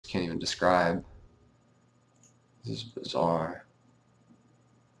can't even describe. This is bizarre.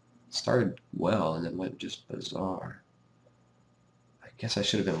 It started well and then went just bizarre. I guess I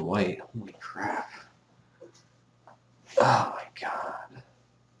should have been white. Holy crap. Oh my god.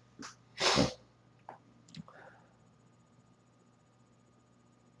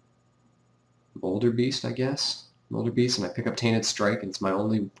 Molder Beast, I guess. Molder Beast, and I pick up Tainted Strike, and it's my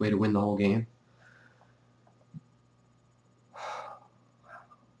only way to win the whole game.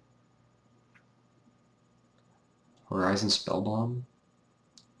 Horizon Spellbomb.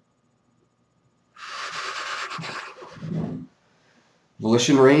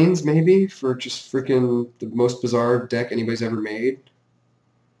 Volition Reigns, maybe, for just freaking the most bizarre deck anybody's ever made.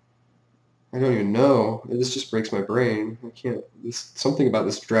 I don't even know. This just breaks my brain. I can't. Something about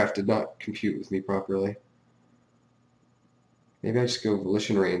this draft did not compute with me properly. Maybe I just go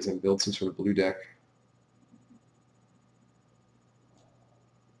Volition Reigns and build some sort of blue deck.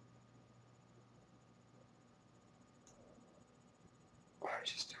 I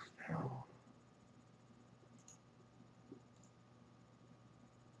just don't know.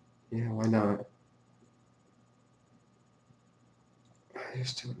 Yeah, why not? I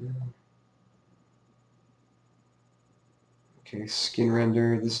just don't know. Okay, Skin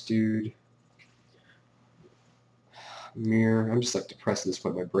Render, this dude. Mirror. I'm just like depressed at this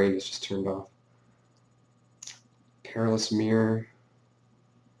point. My brain is just turned off. Perilous Mirror.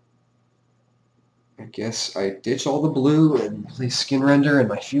 I guess I ditch all the blue and play Skin Render and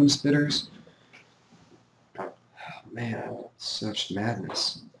my Fume Spitters. Oh, man, such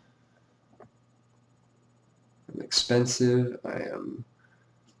madness. I'm expensive. I am...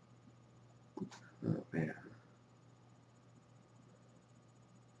 Oh, man.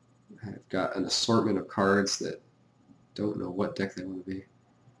 I've got an assortment of cards that don't know what deck they want to be.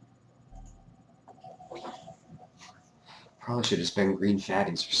 Probably should have just been green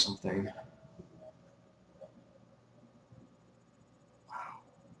fatties or something. Wow.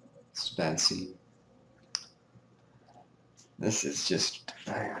 This is a bad scene. This is just...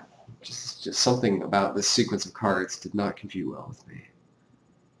 Just something about this sequence of cards did not compute well with me.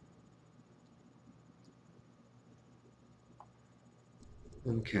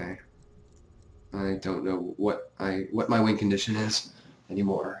 Okay. I don't know what my win condition is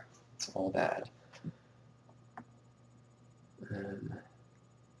anymore. It's all bad. I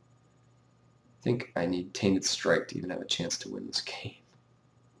think I need Tainted Strike to even have a chance to win this game.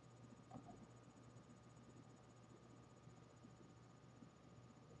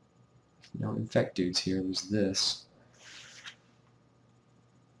 No Infect dudes here. There's this.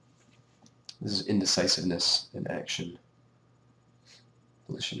 This is indecisiveness in action.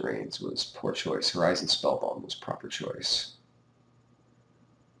 Volition Reigns was poor choice. Horizon Spellbomb was proper choice.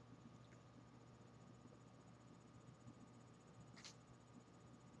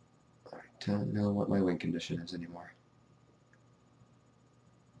 I don't know what my win condition is anymore.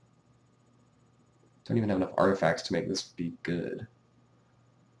 Don't even have enough artifacts to make this be good.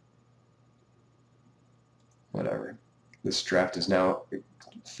 Whatever. This draft is now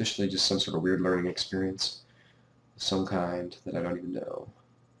officially just some sort of weird learning experience of some kind that I don't even know.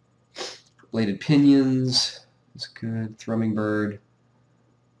 Bladed Pinions is good. Thrumming Bird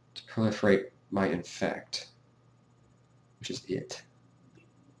to proliferate my Infect, which is it.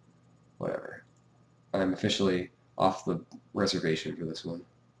 Whatever. I'm officially off the reservation for this one.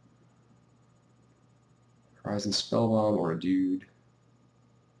 Horizon Spellbomb or a dude.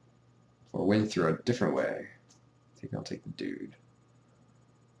 Or win through a different way. I think I'll take the dude.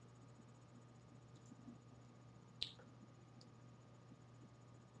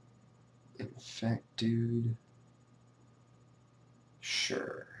 Infect dude.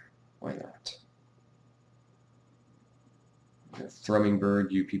 Sure. Why not? Thrumming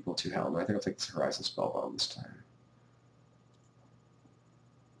Bird, you people to hell. No, I think I'll take this Horizon Spellbomb this time.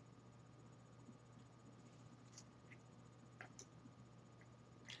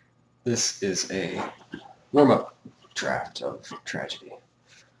 This is a warm-up draft of tragedy.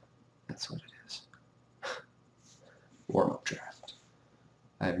 That's what it is. Warm-up draft.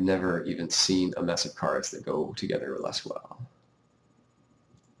 I've never even seen a mess of cards that go together less well.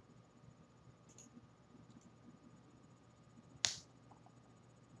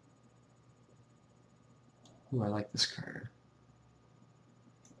 Ooh, I like this card.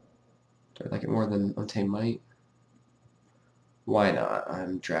 Do I like it more than Untamed Might? Why not?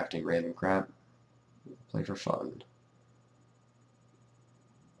 I'm drafting random crap. Play for fun.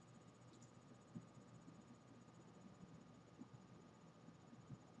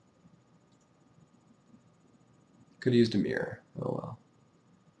 Could have used a mirror. Oh well.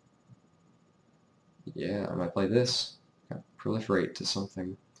 Yeah, I might play this. Got proliferate to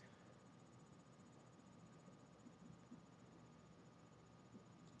something.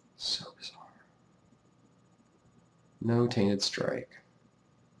 No Tainted Strike.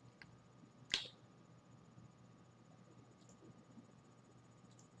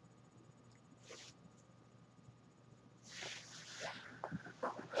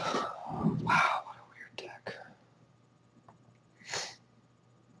 Wow, what a weird deck.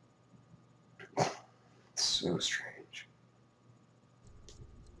 It's so strange.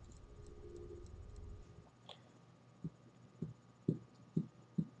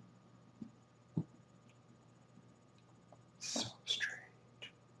 So strange.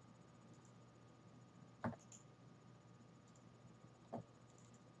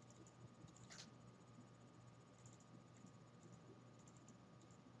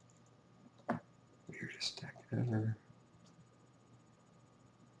 Weirdest deck ever.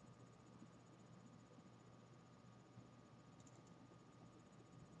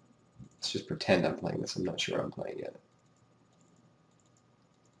 Let's just pretend I'm playing this. I'm not sure I'm playing it.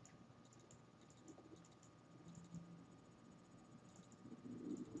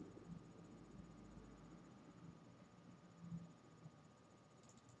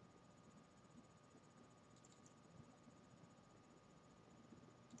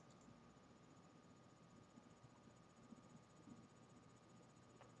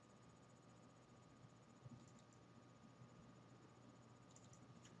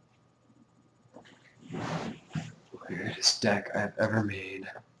 Weirdest deck I've ever made.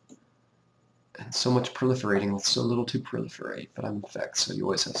 And so much proliferating with so little to proliferate, but I'm Infect, so you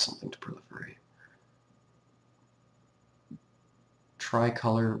always have something to proliferate.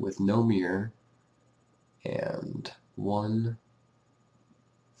 Tricolor with no mirror, and one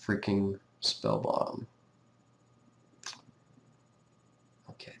freaking spell bomb.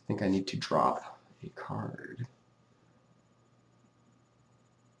 Okay, I think I need to drop a card.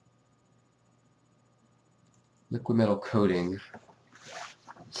 Liquid metal coating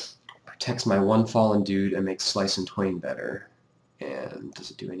protects my one fallen dude and makes Slice and Twain better. And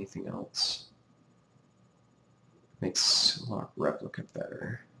does it do anything else? Makes Replica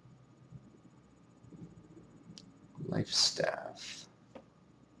better. Life Staff.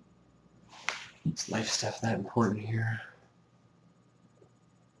 Is Life Staff that important here?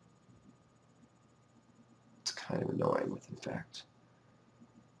 It's kind of annoying with Infect.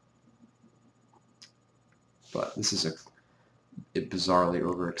 But this is a bizarrely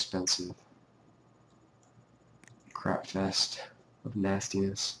overexpensive crap fest of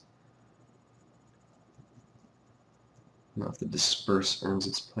nastiness. I don't know if the Disperse earns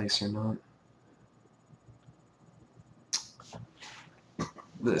its place or not.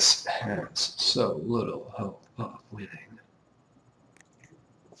 This has so little hope of winning.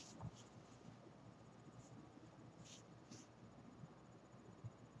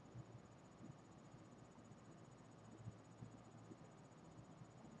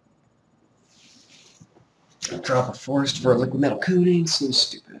 Drop a forest for a liquid metal coating seems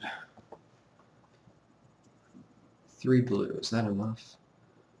stupid. 3 blue, is that enough?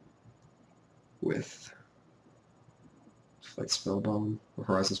 With Flight Spellbomb, or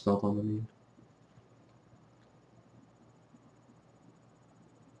Horizon Spellbomb, I mean.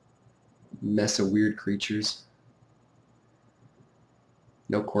 Mess of weird creatures.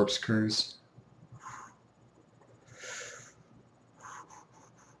 No Corpse Curs.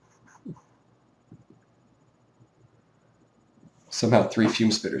 Somehow 3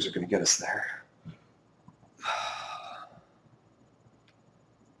 Fume Spitters are going to get us there.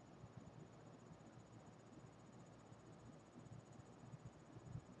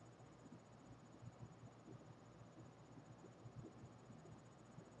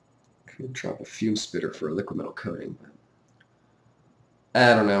 Could drop a Fume Spitter for a liquid metal coating, but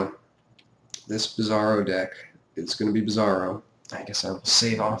I don't know. This Bizarro deck is going to be Bizarro. I guess I will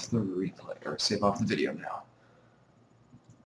save off the replay, or save off the video now.